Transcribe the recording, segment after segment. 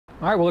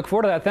All right, we'll look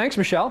forward to that. Thanks,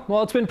 Michelle.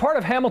 Well, it's been part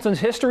of Hamilton's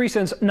history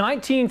since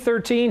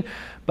 1913,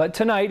 but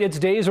tonight its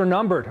days are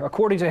numbered.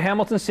 According to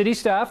Hamilton city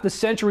staff, the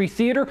Century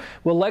Theatre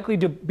will likely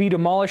be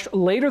demolished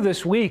later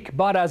this week.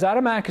 But as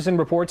Adam Atkinson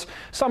reports,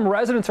 some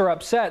residents are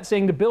upset,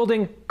 saying the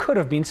building could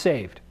have been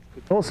saved.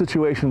 The whole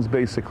situation's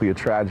basically a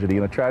tragedy,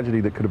 and a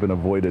tragedy that could have been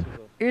avoided.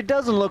 It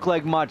doesn't look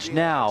like much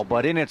now,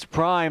 but in its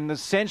prime, the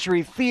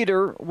Century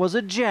Theatre was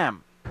a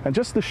gem. And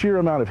just the sheer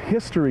amount of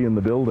history in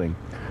the building.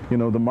 You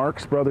know, the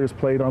Marx Brothers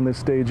played on this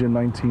stage in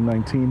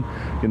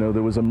 1919. You know,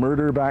 there was a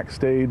murder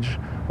backstage.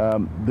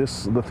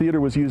 The theater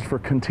was used for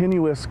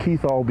continuous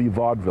Keith Albee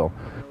vaudeville.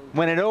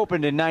 When it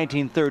opened in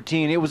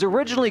 1913, it was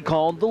originally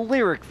called the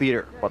Lyric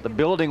Theatre, but the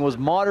building was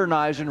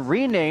modernized and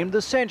renamed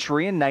the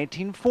Century in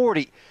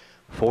 1940.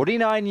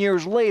 49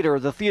 years later,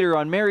 the theater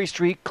on Mary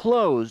Street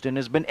closed and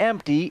has been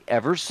empty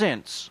ever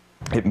since.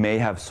 It may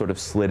have sort of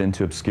slid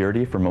into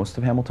obscurity for most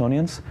of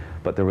Hamiltonians,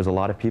 but there was a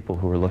lot of people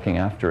who were looking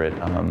after it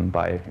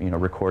by,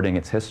 recording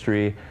its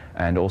history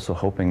and also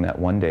hoping that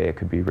one day it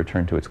could be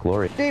returned to its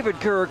glory. David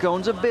Kirk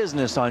owns a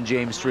business on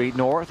James Street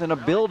North and a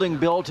building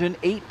built in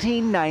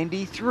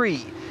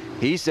 1893.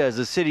 He says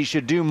the city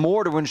should do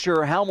more to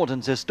ensure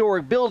Hamilton's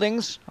historic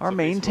buildings are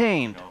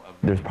maintained.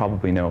 There's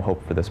probably no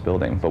hope for this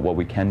building, but what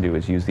we can do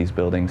is use these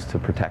buildings to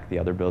protect the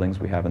other buildings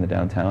we have in the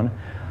downtown.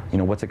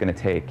 What's it going to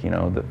take,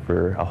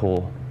 for a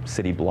whole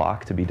city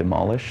block to be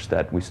demolished,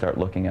 that we start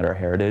looking at our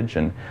heritage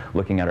and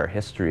looking at our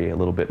history a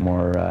little bit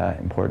more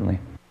importantly.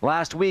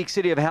 Last week,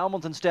 City of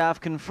Hamilton staff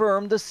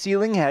confirmed the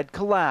ceiling had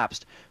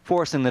collapsed,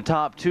 forcing the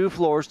top 2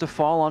 floors to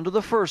fall onto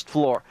the first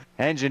floor.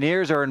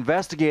 Engineers are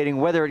investigating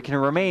whether it can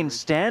remain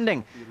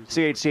standing.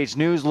 CHCH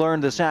News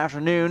learned this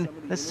afternoon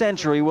the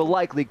Century will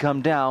likely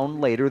come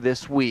down later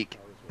this week.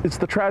 It's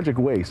the tragic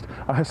waste.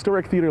 A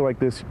historic theater like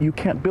this, you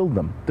can't build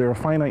them. There are a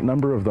finite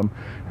number of them,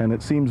 and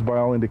it seems by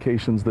all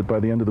indications that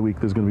by the end of the week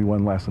there's going to be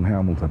one less in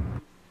Hamilton.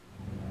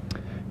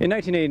 In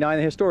 1989,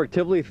 the historic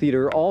Tivoli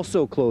Theatre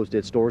also closed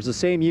its doors. The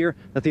same year,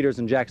 the theaters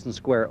in Jackson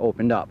Square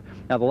opened up.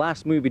 Now, the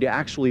last movie to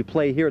actually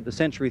play here at the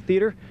Century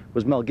Theatre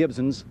was Mel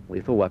Gibson's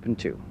Lethal Weapon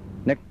 2.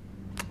 Nick?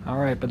 All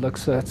right, but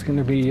looks it's going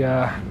to be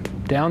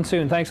down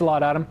soon. Thanks a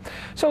lot, Adam.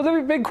 So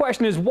the big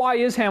question is, why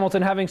is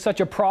Hamilton having such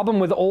a problem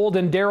with old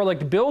and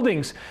derelict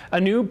buildings?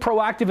 A new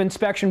proactive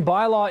inspection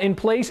bylaw in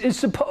place is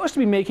supposed to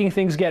be making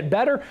things get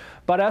better,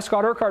 but as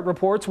Scott Urquhart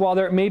reports, while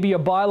there may be a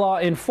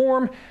bylaw in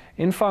form,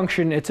 in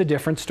function, it's a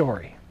different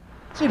story.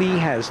 City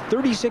has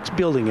 36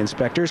 building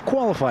inspectors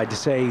qualified to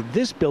say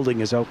this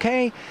building is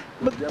okay,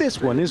 but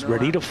this one is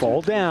ready to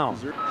fall down.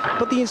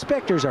 But the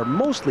inspectors are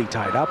mostly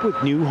tied up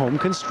with new home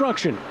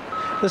construction.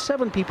 The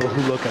 7 people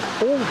who look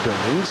at old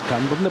buildings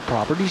come from the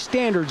Property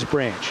Standards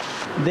branch.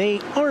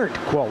 They aren't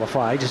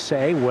qualified to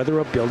say whether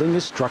a building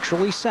is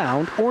structurally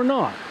sound or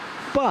not.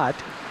 But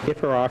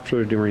if our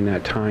officer during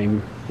that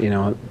time,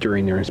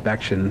 during their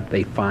inspection,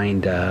 they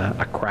find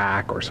a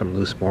crack or some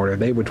loose mortar,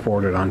 they would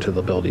forward it onto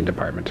the building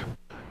department.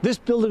 this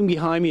building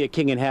behind me at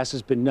King and Hess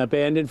has been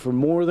abandoned for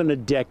more than a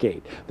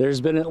decade. There's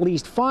been at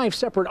least 5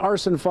 separate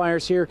arson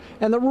fires here,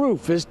 and the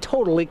roof is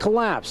totally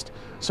collapsed.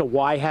 So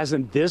why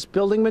hasn't this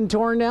building been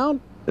torn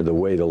down? The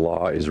way the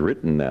law is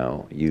written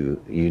now,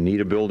 you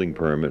need a building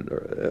permit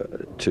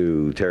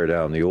to tear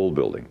down the old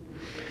building.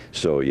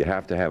 So you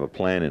have to have a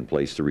plan in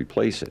place to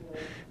replace it,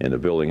 and the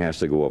building has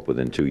to go up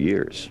within 2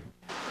 years.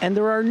 And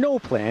there are no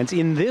plans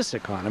in this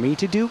economy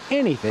to do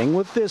anything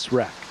with this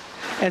wreck.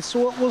 And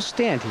so it will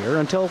stand here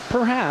until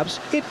perhaps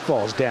it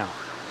falls down.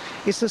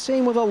 It's the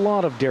same with a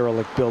lot of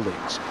derelict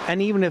buildings.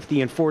 And even if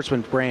the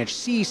enforcement branch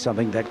sees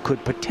something that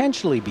could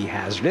potentially be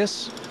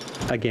hazardous,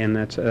 again,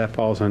 that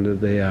falls under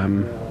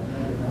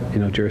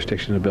the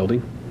jurisdiction of the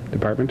building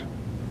department.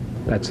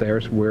 That's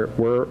theirs.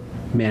 We're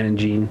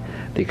managing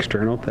the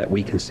external that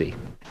we can see.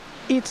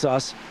 It's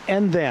us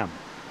and them.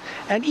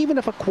 And even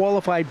if a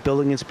qualified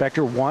building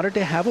inspector wanted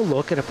to have a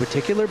look at a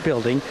particular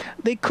building,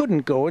 they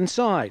couldn't go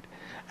inside.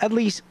 At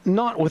least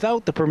not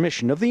without the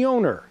permission of the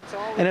owner.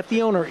 And if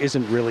the owner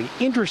isn't really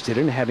interested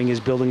in having his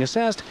building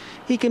assessed,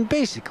 he can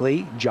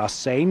basically just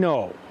say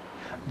no.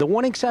 The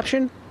one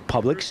exception,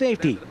 public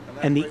safety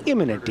and the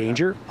imminent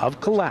danger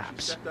of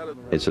collapse.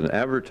 It's an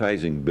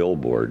advertising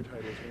billboard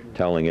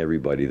telling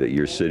everybody that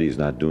your city is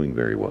not doing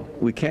very well.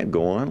 We can't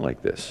go on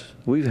like this.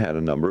 We've had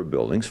a number of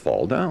buildings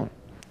fall down.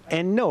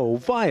 And no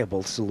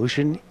viable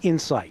solution in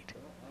sight.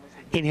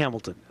 In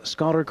Hamilton,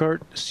 Scott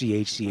Urquhart,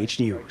 CHCH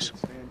News.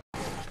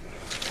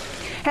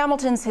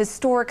 Hamilton's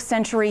historic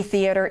Century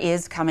Theatre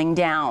is coming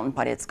down,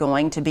 but it's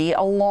going to be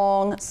a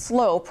long,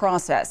 slow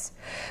process.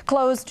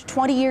 Closed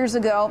 20 years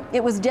ago,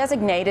 it was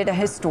designated a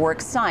historic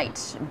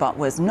site, but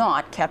was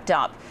not kept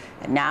up,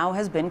 and now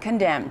has been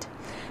condemned.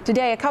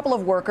 Today, a couple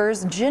of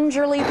workers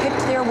gingerly picked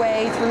their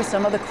way through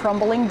some of the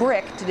crumbling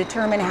brick to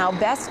determine how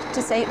best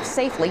to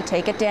safely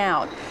take it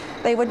down.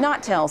 They would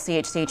not tell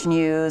CHCH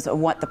News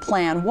what the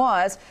plan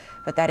was,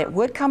 but that it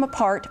would come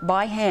apart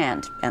by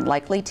hand and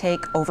likely take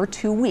over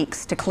 2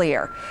 weeks to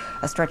clear.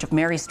 A stretch of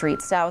Mary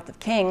Street south of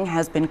King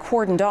has been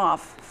cordoned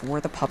off for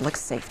the public's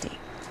safety.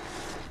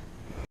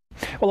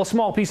 Well, a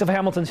small piece of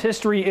Hamilton's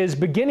history is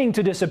beginning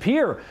to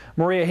disappear.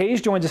 Maria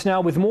Hayes joins us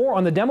now with more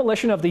on the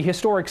demolition of the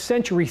historic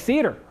Century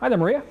Theatre. Hi there,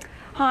 Maria.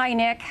 Hi,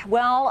 Nick.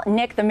 Well,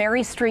 Nick, the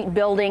Mary Street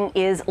building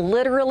is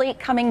literally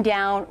coming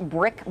down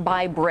brick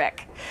by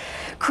brick.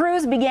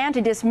 Crews began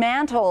to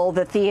dismantle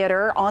the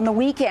theater on the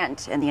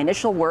weekend, and the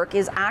initial work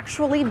is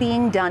actually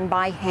being done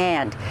by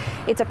hand.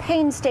 It's a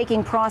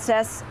painstaking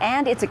process,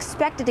 and it's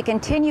expected to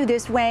continue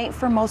this way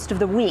for most of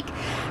the week.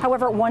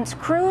 However, once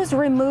crews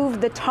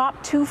remove the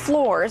top 2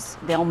 floors,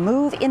 they'll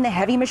move in the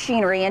heavy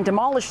machinery and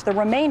demolish the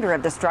remainder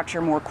of the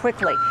structure more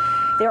quickly.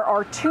 There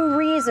are 2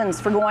 reasons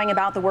for going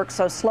about the work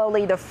so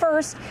slowly. The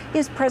first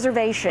is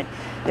preservation.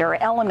 There are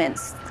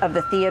elements of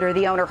the theater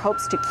the owner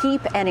hopes to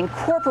keep and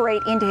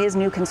incorporate into his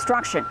new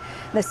construction.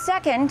 The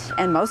second,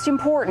 and most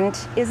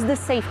important, is the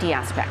safety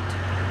aspect.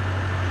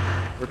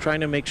 We're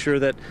trying to make sure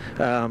that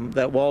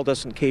that wall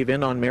doesn't cave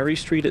in on Mary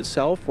Street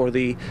itself or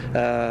the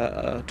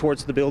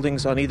towards the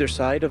buildings on either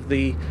side of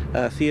the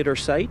theater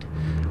site.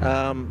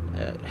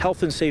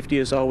 Health and safety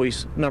is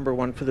always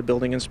 #1 for the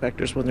building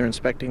inspectors when they're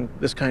inspecting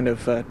this kind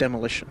of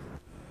demolition.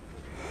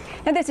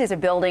 Now, this is a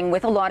building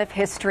with a lot of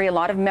history, a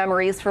lot of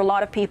memories for a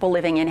lot of people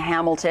living in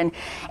Hamilton.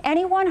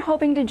 Anyone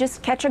hoping to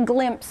just catch a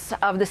glimpse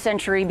of the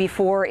Century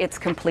before it's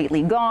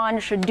completely gone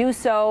should do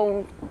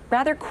so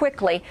rather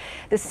quickly.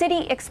 The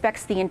city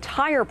expects the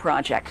entire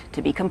project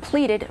to be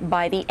completed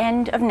by the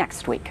end of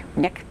next week.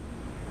 Nick?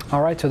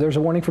 All right, so there's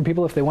a warning for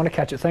people if they want to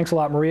catch it. Thanks a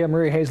lot, Maria.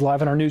 Maria Hayes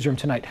live in our newsroom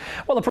tonight.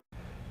 Well,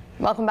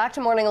 Welcome back to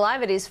Morning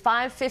Live. It is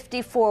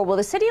 5:54. Well,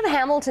 the city of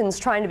Hamilton's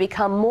trying to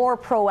become more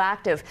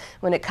proactive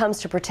when it comes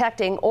to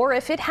protecting, or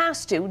if it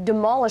has to,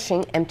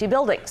 demolishing empty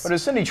buildings. But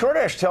as Cindy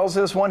Chordash tells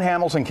us, one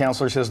Hamilton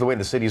councillor says the way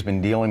the city's been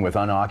dealing with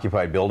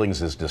unoccupied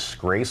buildings is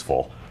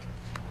disgraceful.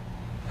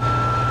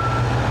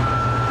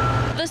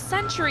 The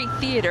Century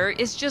Theatre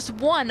is just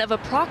one of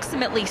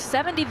approximately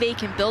 70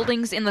 vacant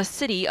buildings in the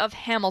city of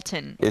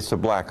Hamilton. It's a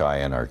black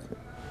eye in our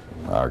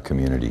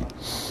community,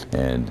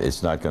 and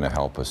it's not going to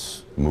help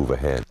us move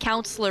ahead.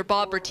 Councillor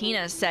Bob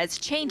Bertina says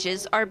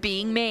changes are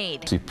being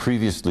made. See,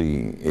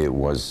 previously it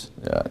was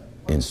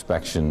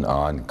inspection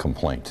on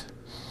complaint,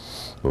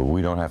 but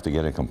we don't have to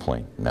get a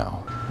complaint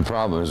now. The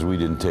problem is we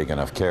didn't take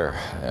enough care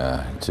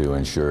to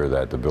ensure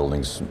that the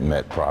buildings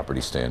met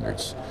property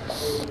standards.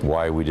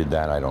 Why we did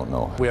that, I don't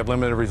know. We have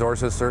limited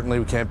resources. Certainly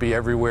we can't be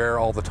everywhere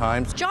all the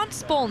time. John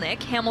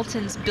Spolnick,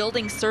 Hamilton's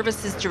Building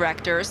Services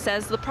Director,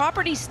 says the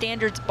property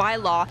standards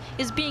bylaw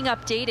is being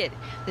updated.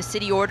 The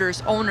city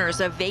orders owners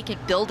of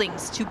vacant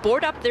buildings to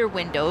board up their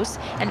windows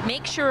and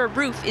make sure a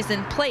roof is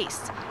in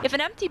place. If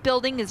an empty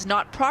building is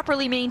not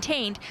properly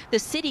maintained, the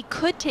city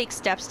could take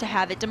steps to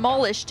have it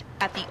demolished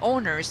at the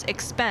owner's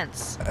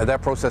expense.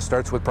 That process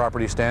starts with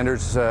property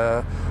standards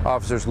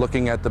officers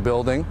looking at the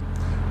building.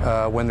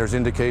 When there's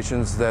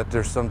indications that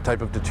there's some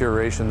type of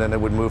deterioration, then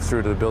it would move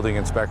through to the building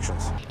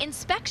inspections.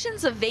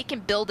 Inspections of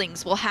vacant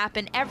buildings will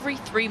happen every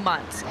 3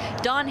 months.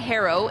 Don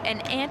Harrow,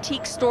 an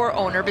antique store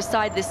owner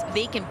beside this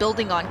vacant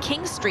building on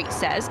King Street,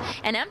 says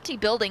an empty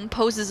building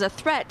poses a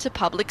threat to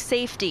public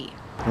safety.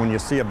 When you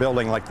see a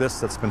building like this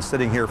that's been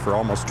sitting here for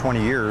almost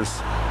 20 years,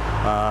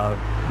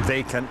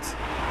 vacant,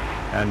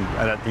 and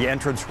at the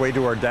entranceway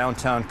to our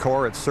downtown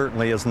core, it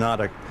certainly is not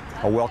a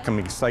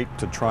welcoming sight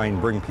to try and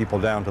bring people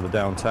down to the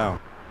downtown.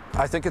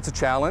 I think it's a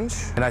challenge,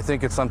 and I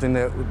think it's something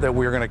that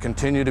we're going to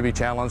continue to be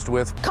challenged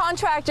with.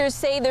 Contractors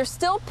say they're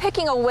still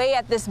picking away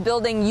at this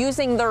building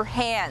using their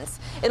hands.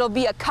 It'll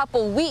be a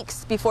couple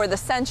weeks before the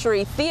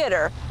Century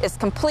Theatre is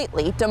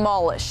completely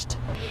demolished.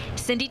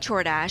 Cindy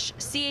Chordash,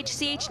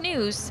 CHCH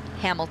News,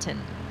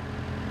 Hamilton.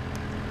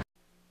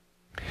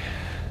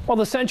 Well,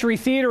 the Century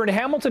Theatre in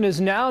Hamilton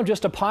is now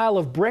just a pile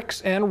of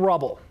bricks and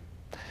rubble.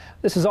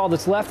 This is all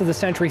that's left of the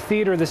Century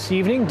Theatre this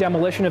evening.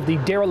 Demolition of the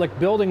derelict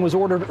building was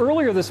ordered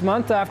earlier this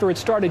month after it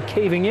started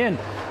caving in.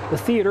 The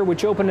theatre,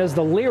 which opened as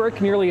the Lyric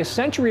nearly a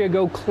century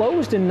ago,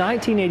 closed in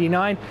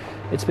 1989.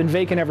 It's been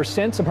vacant ever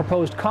since. A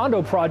proposed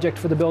condo project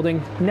for the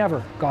building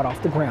never got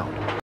off the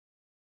ground.